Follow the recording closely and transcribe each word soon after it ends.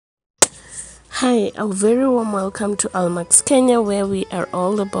Hi, a very warm welcome to Almax Kenya, where we are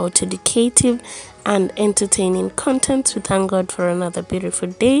all about educative and entertaining content. We thank God for another beautiful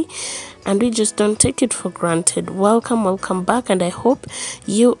day, and we just don't take it for granted. Welcome back, and I hope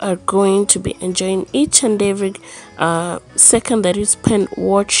you are going to be enjoying each and every second that you spend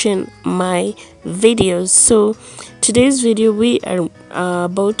watching my videos. So today's video, we are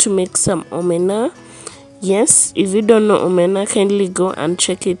about to make some omena. Yes, if you don't know omena, kindly go and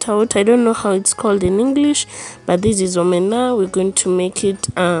check it out. I don't know how it's called in English, but this is omena. We're going to make it,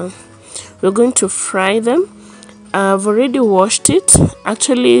 we're going to fry them. I've already washed it.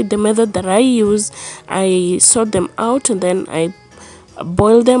 Actually, the method that I use, I sort them out and then I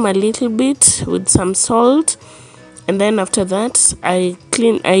boil them a little bit with some salt. And then after that, I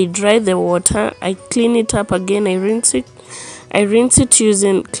dry the water, I clean it up again, I rinse it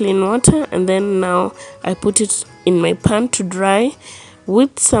using clean water, and then now I put it in my pan to dry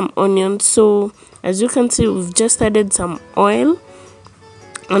with some onions. So as you can see, we've just added some oil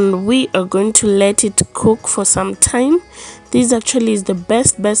and we are going to let it cook for some time. This actually is the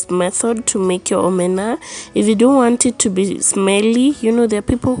best method to make your omena. If you don't want it to be smelly, you know, there are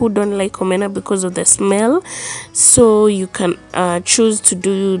people who don't like omena because of the smell, so you can choose to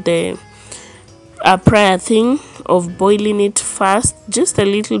do the prior thing of boiling it fast, just a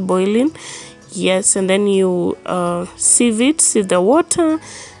little boiling. Yes, and then you sieve the water,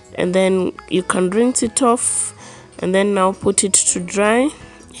 and then you can rinse it off, and then now put it to dry.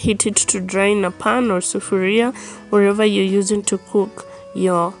 Heat it to dry in a pan or sufuria, wherever you're using to cook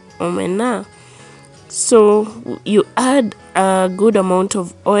your omena. So you add a good amount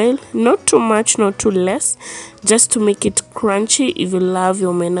of oil, not too much, not too less, just to make it crunchy. If you love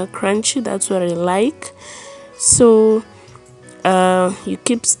your omena crunchy, that's what I like. So you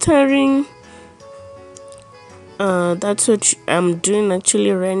keep stirring. That's what I'm doing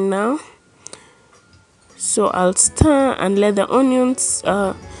actually right now. So I'll stir and let the onions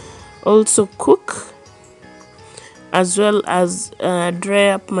also cook, as well as dry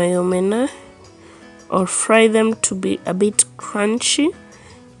up my omena or fry them to be a bit crunchy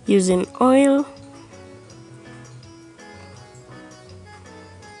using oil.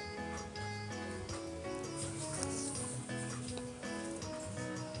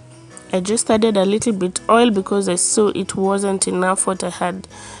 I just added a little bit oil because I saw it wasn't enough what I had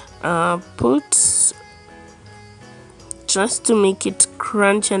put, just to make it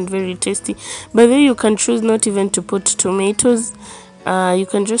crunchy and very tasty. By the way, you can choose not even to put tomatoes. You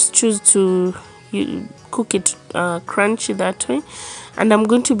can just choose to cook it crunchy that way. And I'm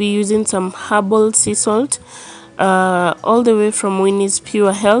going to be using some herbal sea salt, all the way from Winnie's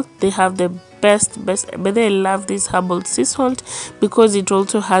Pure Health. They have the best, but I love this herbal sea salt because it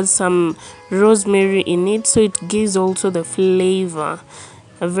also has some rosemary in it, so it gives also the flavor,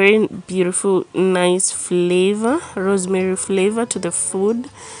 a very beautiful, nice flavor, rosemary flavor to the food.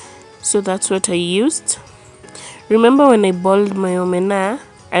 So that's what I used. Remember, when I boiled my omena,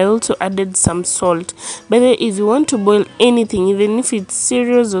 I also added some salt. But if you want to boil anything, even if it's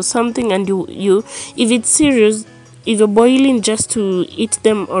cereals or something, and if it's cereals, if you're boiling just to eat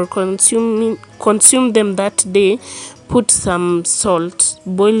them or consume them that day, put some salt.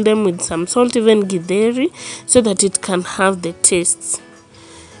 Boil them with some salt, even githeri, so that it can have the tastes.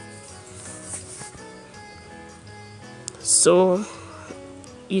 So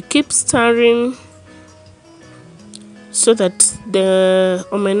you keep stirring so that the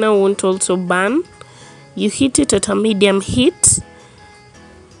omena won't also burn. You heat it at a medium heat.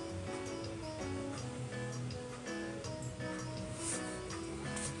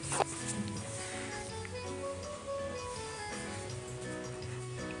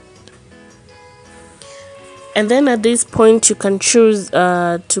 And then at this point, you can choose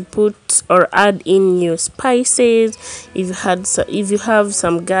to put or add in your spices. If you have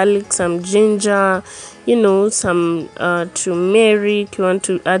some garlic, some ginger, you know, some turmeric, you want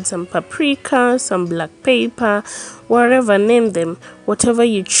to add some paprika, some black pepper, whatever, name them, whatever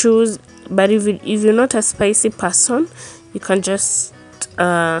you choose. But if you're not a spicy person, you can just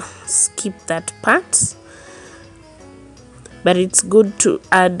skip that part. But it's good to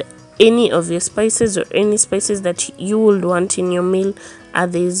add any of your spices or any spices that you would want in your meal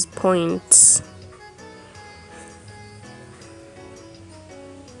at this point.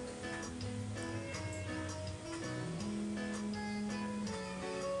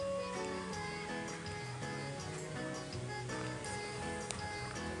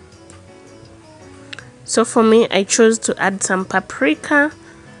 So for me, I chose to add some paprika.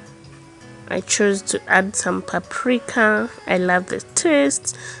 I love the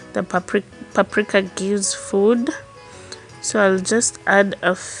taste the paprika gives food. So I'll just add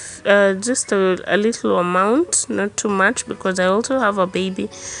just a little amount, not too much, because I also have a baby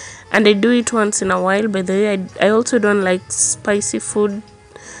and I do it once in a while. By the way, I also don't like spicy food,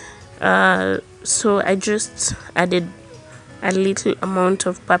 so I just added a little amount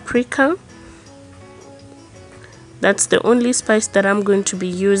of paprika. That's the only spice that I'm going to be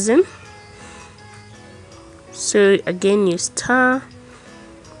using. So again, you stir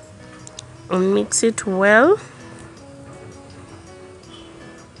and mix it well.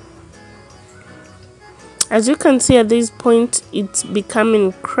 As you can see at this point, it's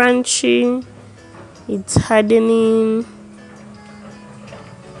becoming crunchy, it's hardening,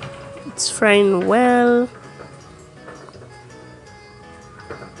 it's frying well.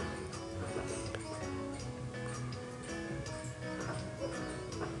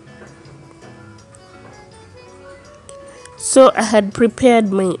 So I had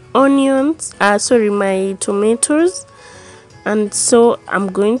prepared my onions, my tomatoes, and so I'm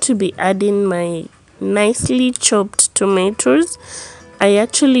going to be adding my nicely chopped tomatoes. I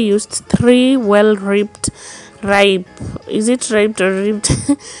actually used 3 ripe, is it ripe or ripped?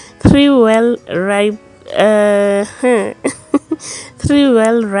 3 ripe 3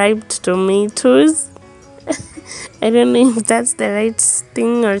 ripe tomatoes. I don't know if that's the right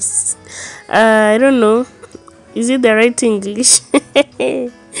thing, or I don't know, is it the right English?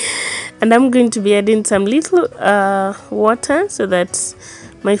 And I'm going to be adding some little water so that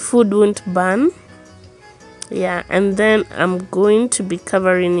my food won't burn. Yeah, and then I'm going to be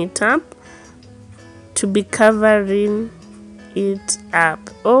covering it up.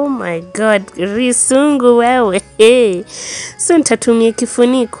 Oh my god, risungu wewe. So nitatumia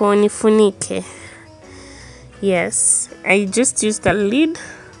kifuniko nifunike. Yes, I just used a lid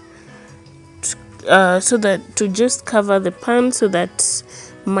so that to just cover the pan so that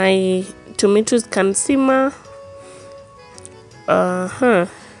my tomatoes can simmer.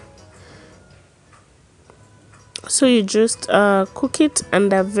 So you just cook it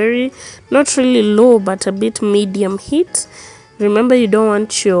under very, not really low, but a bit medium heat. Remember, you don't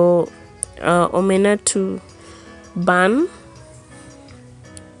want your omena to burn.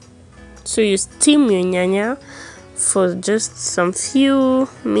 So you steam your nyanya for just some few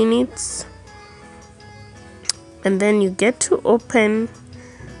minutes, and then you get to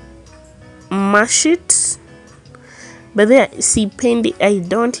mash it. But there, sipendi, I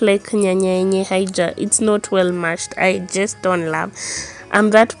don't like nyanya yenye haija, it's not well mashed. I just don't love.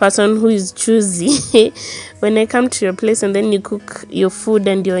 I'm that person who is choosy. When I come to your place and then you cook your food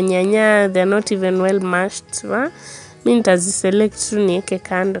and your nyanya, they're not even well mashed, mi nitaziselect tu nieke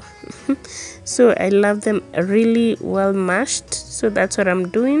kando. So I love them really well mashed. So that's what I'm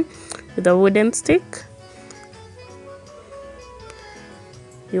doing with a wooden stick.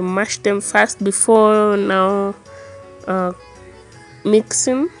 You mash them fast before now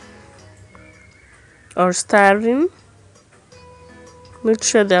mixing or stirring. Make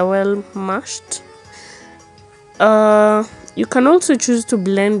sure they're well mashed. You can also choose to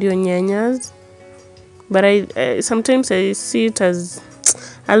blend your nyanyas, but I sometimes I see it as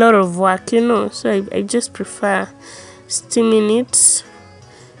a lot of work, so I just prefer steaming it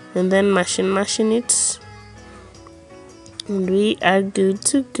and then mashing it, and we are good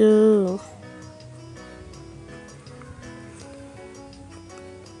to go.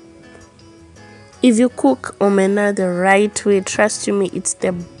 If you cook omena the right way, trust you me, it's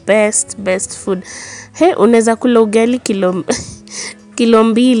the best food. Hey, unaweza kula ugali kilo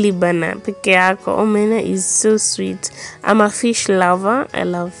mbili bana peke yako. Omena is so sweet. I'm a fish lover. I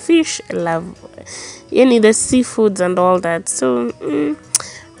love fish. I love the seafoods and all that. So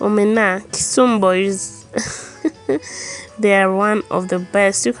omena, Kisum boys, they are one of the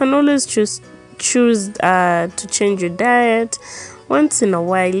best. You can always choose to change your diet once in a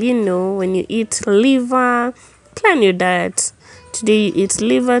while. When you eat liver, plan your diet. Today you eat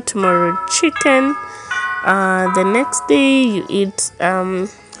liver, tomorrow chicken, the next day you eat some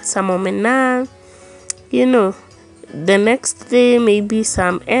omena, the next day maybe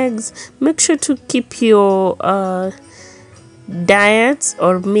some eggs. Make sure to keep your diet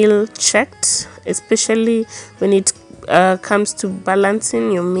or meal checked, especially when it comes to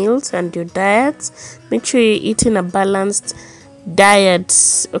balancing your meals and your diets. Make sure you're eating a balanced diet.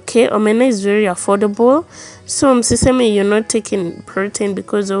 Okay, omena is very affordable, so msiseme you're not taking protein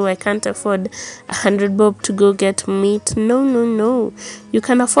because I can't afford 100 bob to go get meat. No, you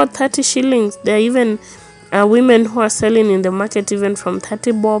can afford 30 shillings. There are even women who are selling in the market even from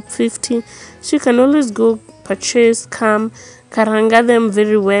 30 bob, 50. So you can always go purchase, karanga them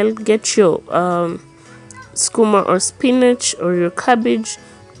very well, get your skuma or spinach or your cabbage,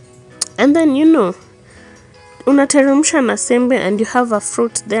 and then unateremsha na sembe and you have a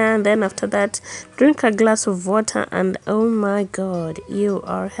fruit there, and then after that drink a glass of water, and oh my god, you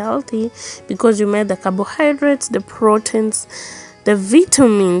are healthy because you made the carbohydrates, the proteins, the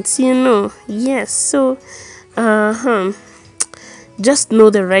vitamins, yes. So just know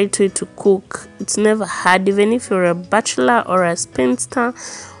the right way to cook. It's never hard, even if you're a bachelor or a spinster,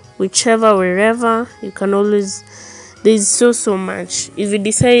 whichever, wherever, you can always, there's so much. If you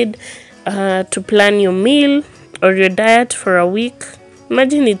decide to plan your meal or your diet for a week,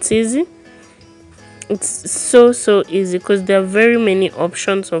 imagine it's easy. It's so easy because there are very many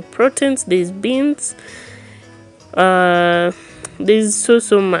options of proteins. There's beans, there's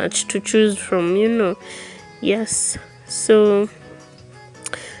so much to choose from, yes. So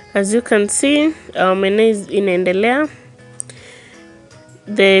as you can see, our omena is inaendelea.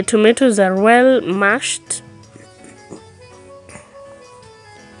 The tomatoes are well mashed,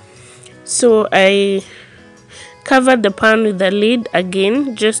 so I covered the pan with the lid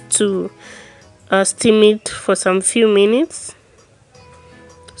again just to steam it for some few minutes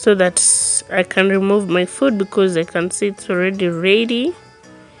so that I can remove my food, because I can see it's already ready.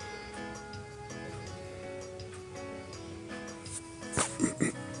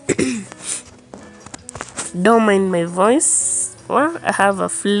 Don't mind my voice. Well, I have a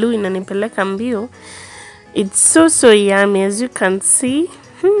flu inanipeleka mbio. It's so yummy, as you can see.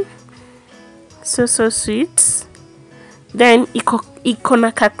 So sweet. Then iko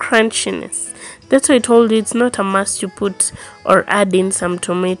na ka crunchiness. That's why I told you it's not a must you put or add in some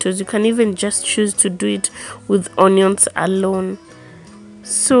tomatoes. You can even just choose to do it with onions alone.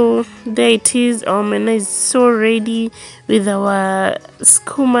 So there it is. Our omena is so ready with our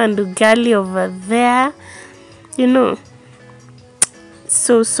skuma and ugali over there.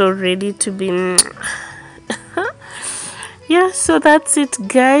 So ready to be. Yeah, so that's it,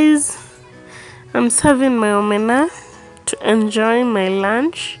 guys. I'm serving my omena to enjoy my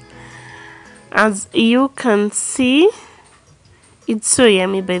lunch. As you can see, it's so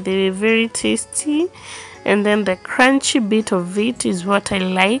yummy, by the way, very tasty. And then the crunchy bit of it is what I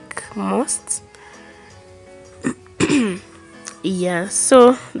like most. Yeah,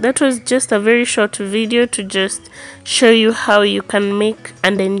 so that was just a very short video to just show you how you can make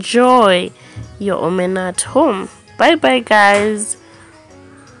and enjoy your omena at home. Bye bye, guys.